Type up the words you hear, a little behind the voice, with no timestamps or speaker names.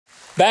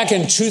Back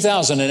in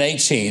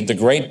 2018, the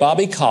great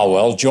Bobby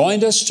Caldwell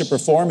joined us to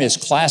perform his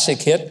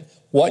classic hit,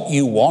 What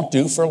You Won't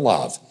Do for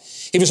Love.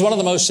 He was one of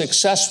the most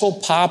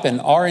successful pop and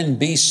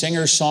R&B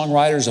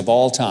singer-songwriters of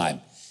all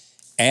time,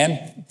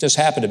 and just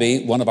happened to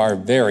be one of our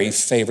very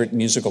favorite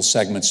musical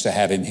segments to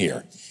have him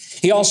here.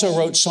 He also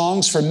wrote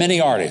songs for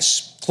many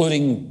artists,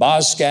 including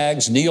Boz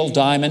Scaggs, Neil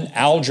Diamond,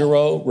 Al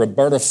Jarreau,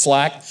 Roberta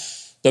Flack,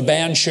 the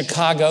band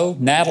Chicago,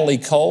 Natalie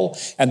Cole,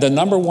 and the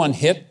 #1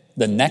 hit,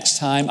 The Next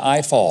Time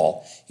I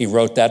Fall. He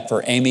wrote that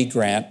for Amy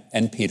Grant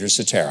and Peter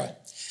Cetera.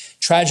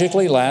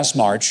 Tragically, last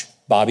March,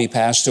 Bobby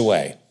passed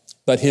away,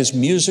 but his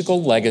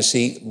musical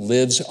legacy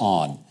lives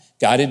on,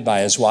 guided by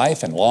his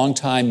wife and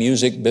longtime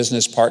music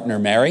business partner,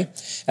 Mary,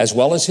 as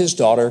well as his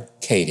daughter,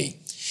 Katie.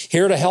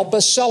 Here to help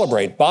us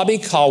celebrate Bobby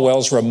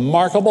Caldwell's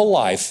remarkable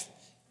life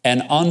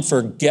and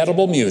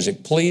unforgettable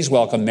music, please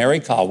welcome Mary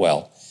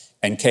Caldwell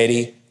and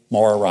Katie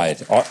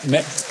Moriarty.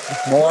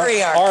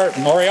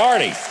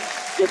 Moriarty.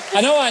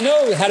 I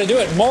know how to do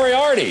it.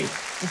 Moriarty.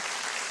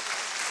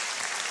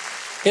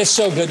 It's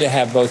so good to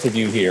have both of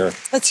you here.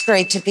 It's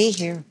great to be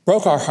here.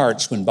 Broke our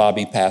hearts when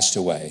Bobby passed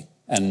away,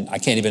 and I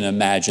can't even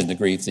imagine the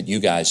grief that you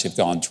guys have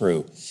gone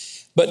through.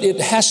 But it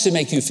has to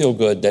make you feel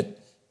good that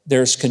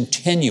there's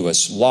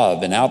continuous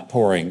love and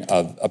outpouring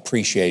of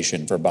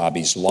appreciation for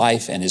Bobby's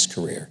life and his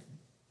career.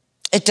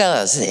 It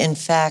does. In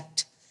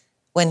fact,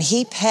 when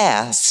he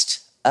passed,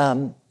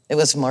 it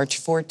was March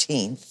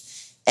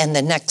 14th, and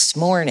the next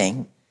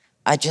morning,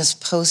 I just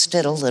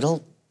posted a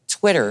little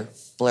Twitter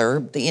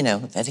blurb,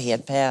 that he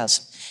had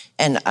passed.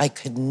 And I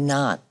could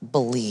not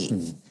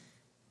believe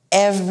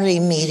every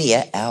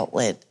media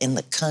outlet in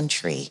the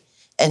country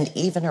and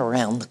even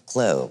around the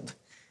globe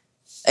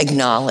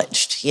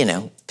acknowledged,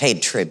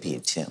 paid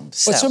tribute to him.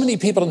 But so many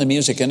people in the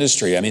music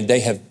industry,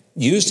 they have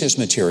used his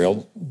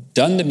material,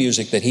 done the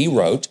music that he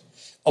wrote.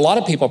 A lot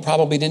of people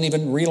probably didn't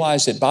even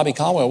realize that Bobby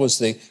Caldwell was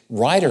the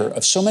writer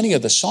of so many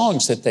of the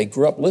songs that they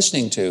grew up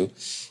listening to.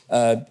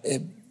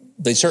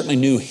 They certainly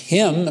knew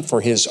him for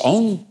his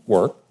own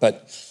work,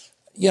 but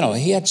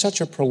he had such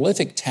a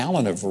prolific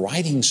talent of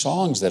writing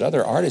songs that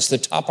other artists, the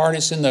top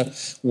artists in the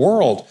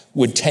world,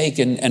 would take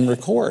and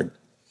record.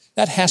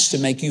 That has to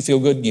make you feel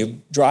good. You're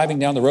driving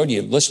down the road,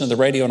 you listen to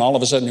the radio, and all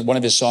of a sudden one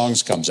of his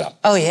songs comes up.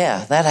 Oh,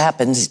 yeah, that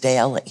happens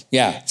daily.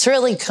 Yeah. It's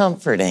really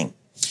comforting,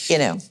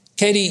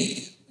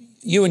 Katie,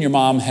 you and your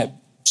mom have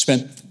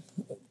spent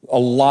a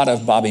lot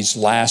of Bobby's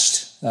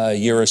last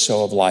year or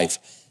so of life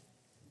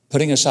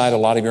putting aside a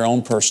lot of your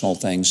own personal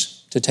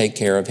things to take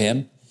care of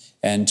him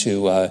and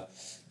to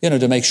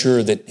make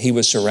sure that he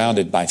was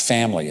surrounded by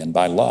family and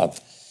by love.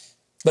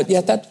 But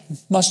yet that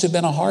must have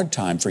been a hard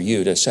time for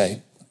you to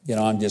say,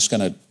 I'm just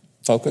going to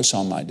focus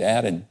on my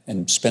dad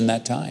and spend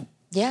that time.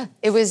 Yeah,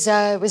 it was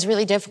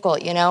really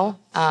difficult, He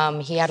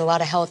had a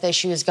lot of health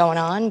issues going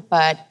on,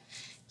 but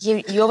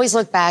you always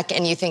look back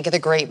and you think of the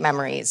great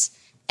memories.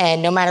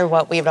 And no matter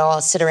what, we would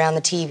all sit around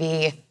the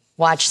TV,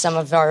 watch some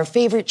of our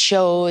favorite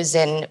shows,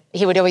 and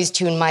he would always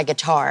tune my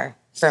guitar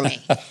for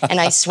me. And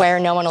I swear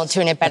no one will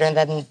tune it better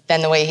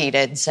than the way he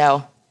did.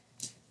 So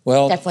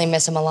definitely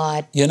miss him a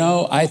lot.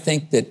 I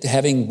think that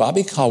having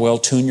Bobby Caldwell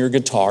tune your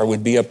guitar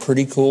would be a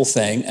pretty cool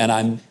thing, and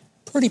I'm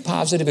pretty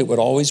positive it would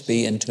always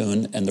be in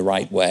tune and the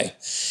right way.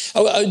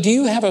 Do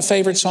you have a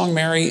favorite song,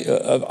 Mary,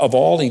 of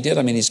all he did?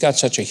 He's got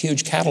such a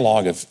huge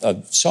catalog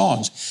of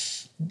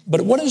songs.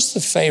 But what is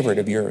the favorite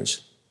of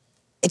yours?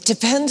 It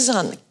depends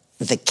on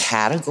the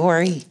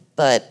category,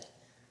 but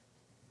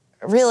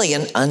really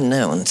an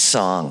unknown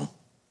song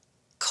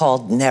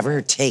called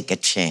Never Take a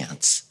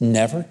Chance.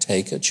 Never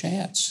Take a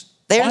Chance.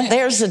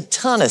 There's a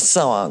ton of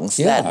songs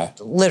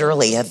that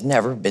literally have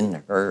never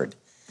been heard.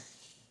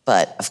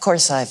 But, of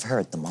course, I've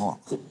heard them all.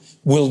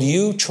 Will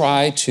you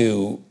try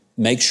to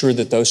make sure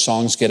that those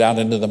songs get out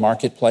into the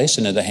marketplace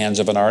and in the hands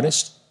of an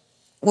artist?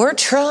 We're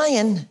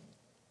trying.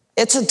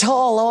 It's a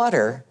tall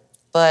order,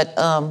 but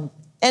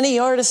any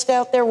artist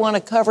out there want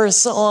to cover a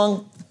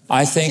song,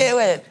 I think, do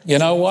it. You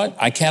know what?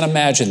 I can't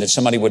imagine that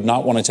somebody would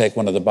not want to take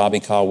one of the Bobby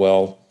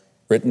Caldwell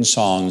written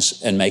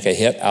songs and make a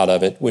hit out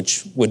of it,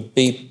 which would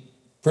be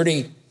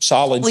pretty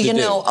solid to do.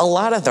 Well, a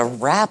lot of the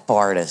rap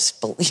artists,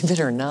 believe it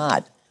or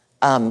not,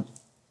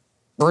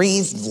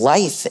 breathe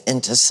life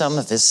into some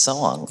of his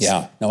songs.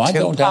 Yeah, no, I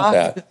don't doubt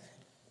that.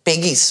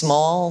 Biggie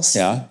Smalls,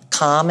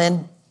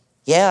 Common,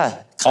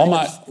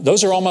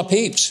 those are all my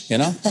peeps,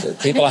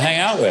 people I hang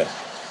out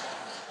with.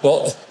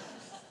 Well,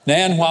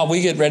 Nan, while we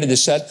get ready to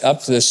set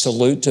up this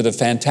salute to the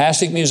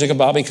fantastic music of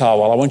Bobby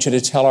Caldwell, I want you to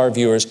tell our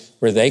viewers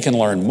where they can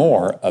learn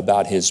more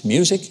about his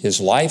music, his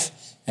life,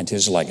 and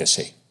his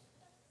legacy.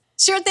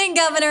 Sure thing,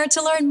 Governor.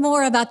 To learn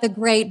more about the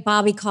great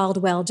Bobby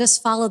Caldwell,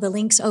 just follow the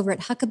links over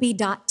at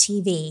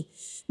Huckabee.tv.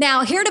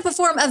 Now, here to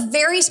perform a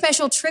very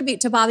special tribute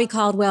to Bobby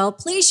Caldwell,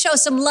 please show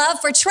some love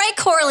for Trey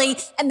Corley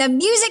and the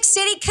Music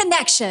City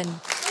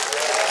Connection.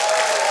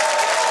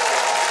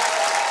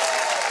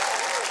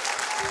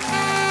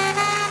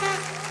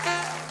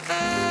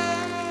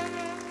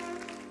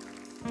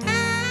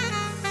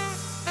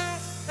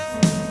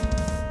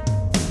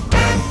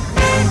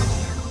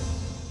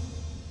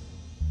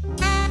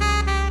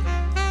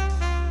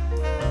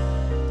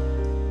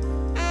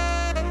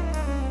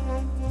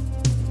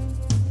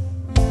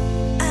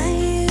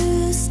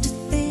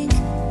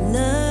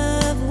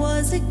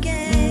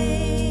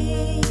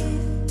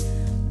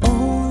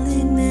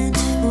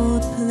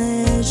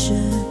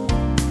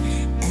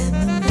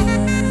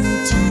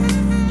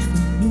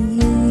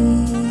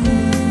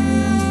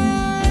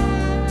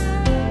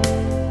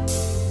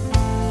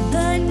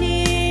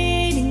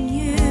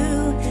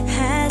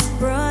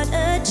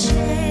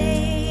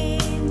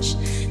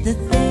 the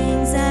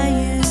things I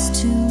used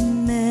to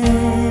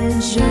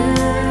measure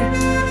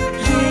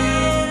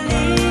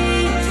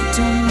really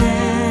don't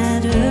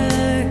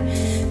matter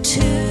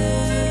to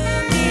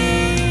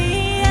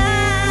me.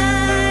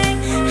 I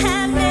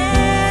have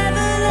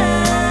never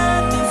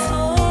loved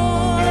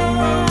before.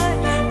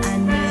 I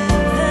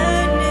never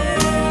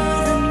knew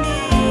the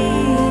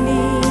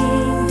meaning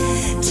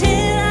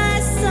till I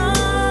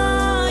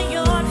saw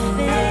your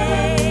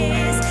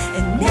face,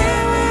 and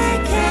now I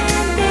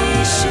can be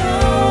sure.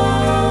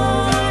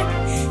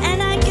 And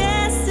I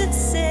guess it's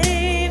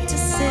safe to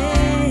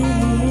say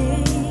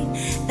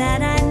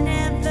that I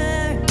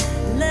never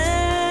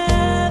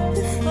loved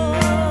before,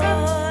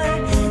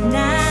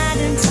 not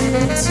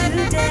until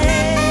today.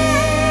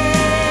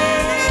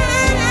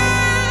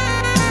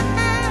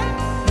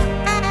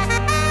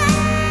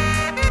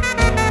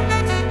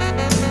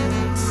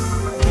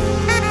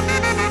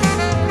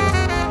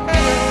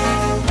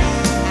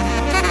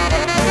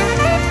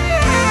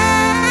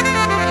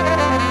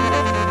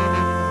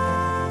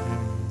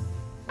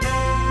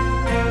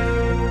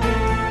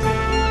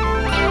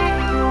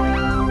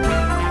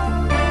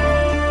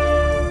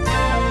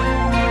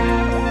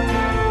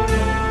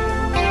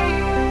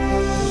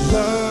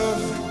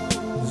 Love,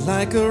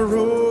 like a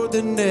road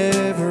that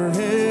never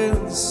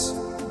ends,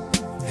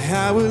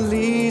 how it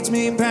leads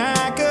me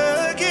back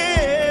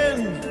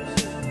again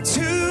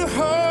to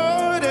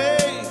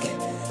heartache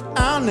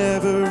I'll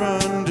never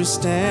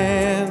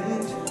understand.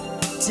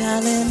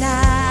 Darling,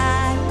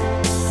 I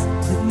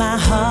put my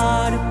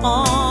heart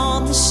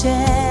on the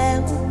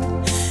shelf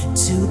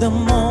till the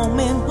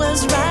moment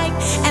was right,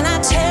 and I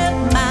tell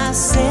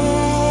myself,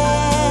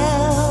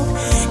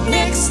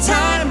 next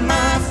time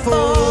I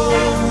fall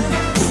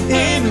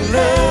in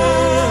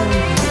love,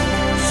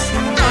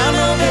 I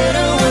know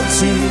better what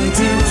to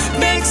do.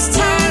 Next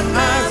time I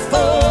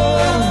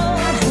fall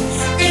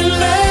in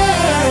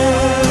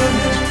love,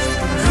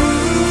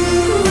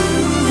 ooh,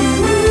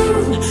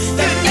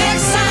 the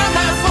next time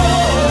I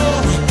fall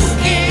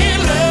in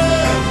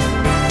love,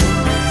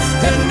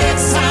 the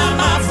next time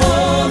I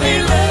fall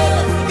in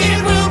love, it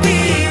will be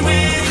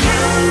with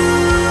you.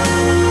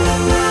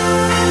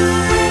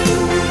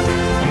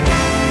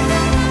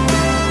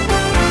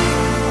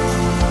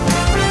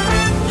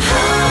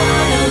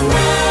 Hard and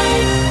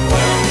right,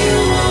 what you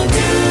won't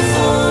do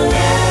for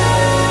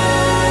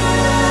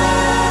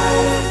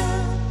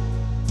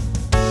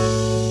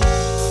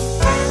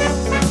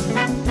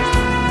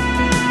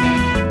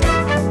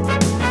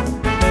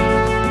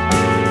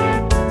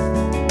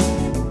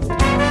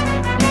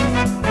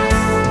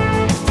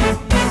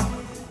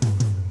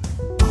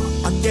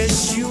I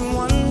guess you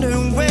wonder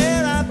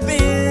where I've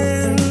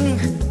been.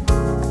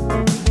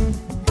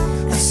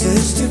 I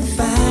searched to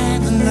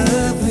find the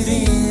love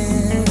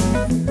within,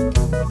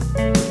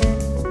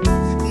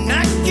 and I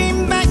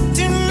came back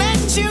to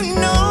let you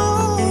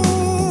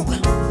know,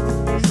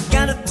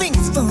 got a thing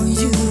for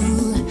you,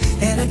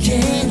 and I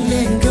can't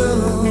let go.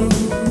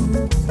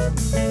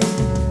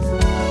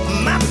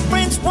 My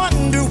friends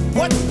wonder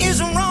what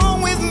is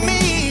wrong with me.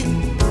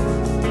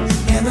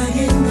 Am I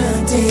in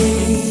my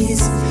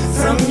days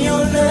from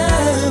your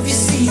love, you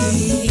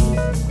see?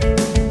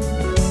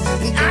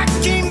 And I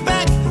came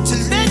back to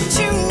let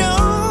you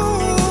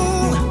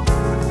know,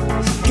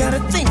 got a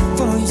thing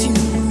for you,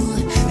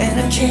 and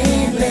I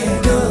can't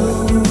let go.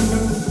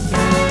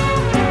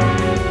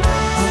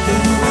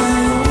 Although I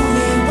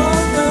only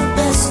want the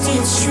best,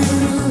 it's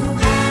true,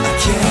 I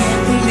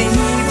can't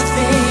believe the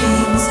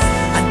things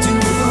I do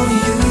for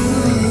you.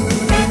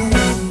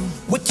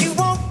 What you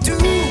won't do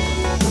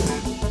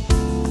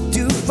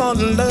for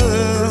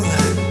love.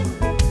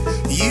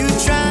 You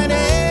tried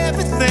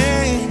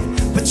everything,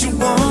 but you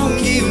won't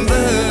give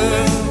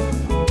up.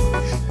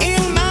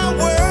 In my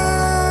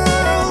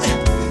world,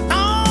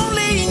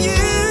 only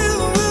you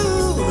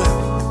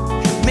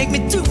make me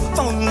do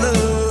for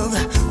love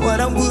what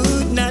I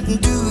would not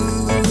do.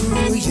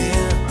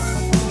 Yeah,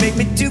 make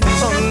me do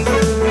for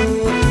love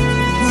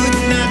would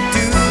not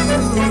do.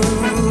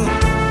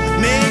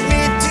 Make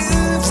me do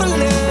for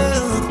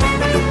love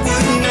what I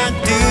would not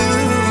do.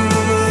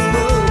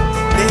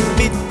 Let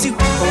me do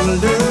for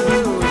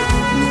love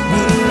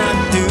would not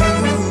do.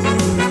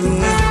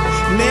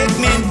 Make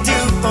me do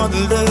for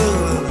the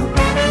love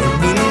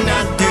would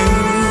not do.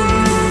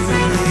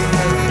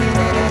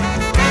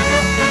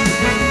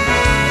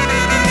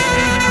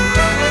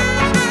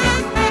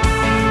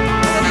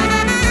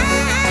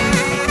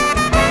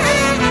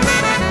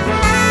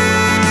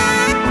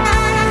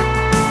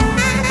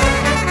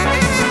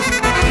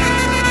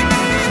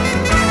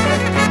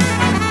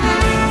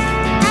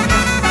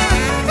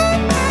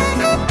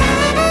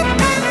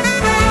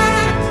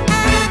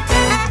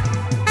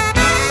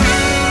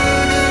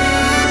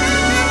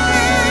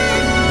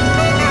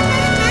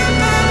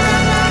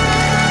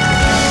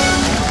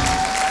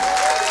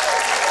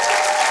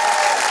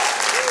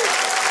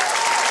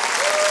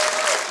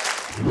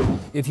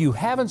 If you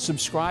haven't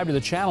subscribed to the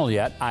channel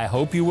yet, I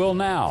hope you will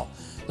now.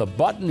 The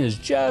button is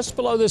just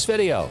below this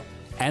video,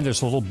 and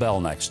there's a little bell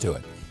next to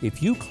it.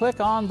 If you click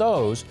on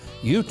those,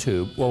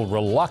 YouTube will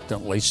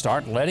reluctantly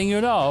start letting you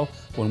know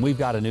when we've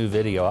got a new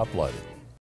video uploaded.